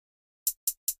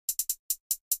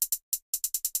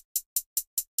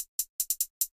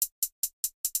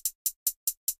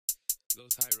Lil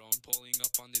Tyrone pulling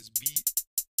up on this beat.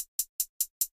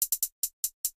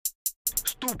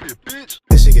 Stupid bitch.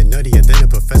 This shit get nuttier than a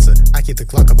professor. I keep the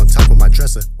clock up on top of my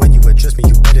dresser. When you address me,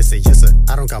 you better say yes sir.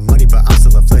 I don't got money, but I'm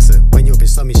still a flexer. When your bitch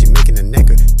saw me, she making a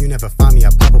necker. You never find me, I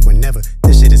pop up whenever.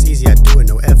 This shit is easy, I do it,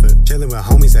 no effort. Chillin' with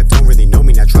homies that don't really know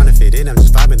me, not trying to fit in. I'm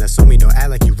just vibing, that's on me. Don't act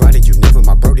like you ride it, you never.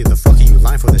 My brody, the fuck are you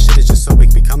lying for? The shit is just so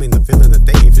big, becoming the villain that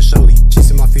they ain't for surely. She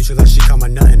see my future like she caught my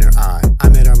nut in her eye. I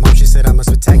met her mom, she said I'm a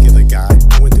spectacular guy.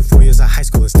 I went through 4 years of high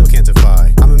school and still can't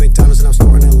defy. I'm at McDonald's and I'm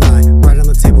scoring in line. Right on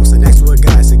the table, sit next to a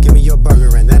guy. So give me your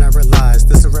burger and then I realized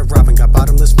this a Red Robin, got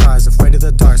bottomless fries. Afraid of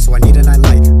the dark, so I need a night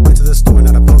light. Went to the store,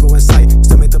 not a pogo in sight.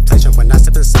 Still make the play jump when I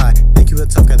step inside. Think you a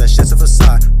tough guy, that shit's a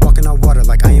facade. Walking on water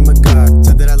like I am a god.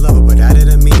 Said that I love her, but I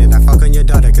didn't mean it. I fuck on your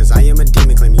daughter, cause I am a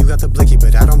demon. Claim you got the blicky,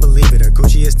 but I don't believe it. Her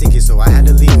Gucci is stinky, so I had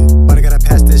to leave it. But I gotta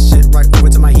pass this shit right over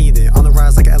to my heathen. On the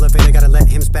rise like an elevator, gotta let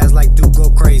him spaz like dude go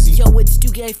crazy. Yo, it's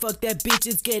Dookie, I fuck that bitch,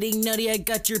 it's getting nutty. I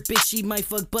got your bitch, she my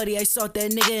fuck buddy. I saw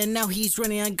that nigga and now he's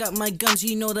running. I got my guns,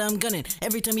 you know that I'm gunning.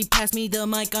 Every time he pass me the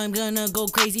mic, I'm gonna go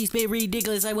crazy. Spit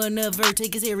ridiculous, I will never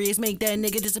take it serious. Make that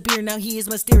nigga disappear, now he is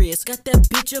mysterious. Got that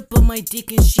bitch up on my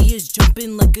dick and she is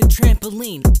jumping like a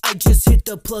trampoline. I just hit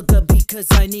the plug up because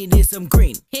I needed some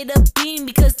green. Hit a beam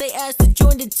because they asked to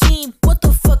join the team. What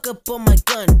the fuck up on my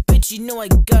gun? Bitch, you know I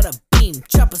got a beam.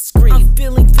 Chop a screen. I'm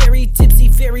feeling very tipsy,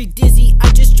 very dizzy.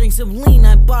 I just drank some lean.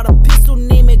 I bought a pistol,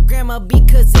 name it grandma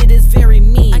because it is very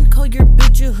mean. I'd call your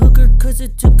bitch a hooker cause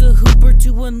it took a hooper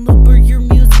to unloop her. Your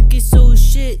music is so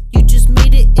shit.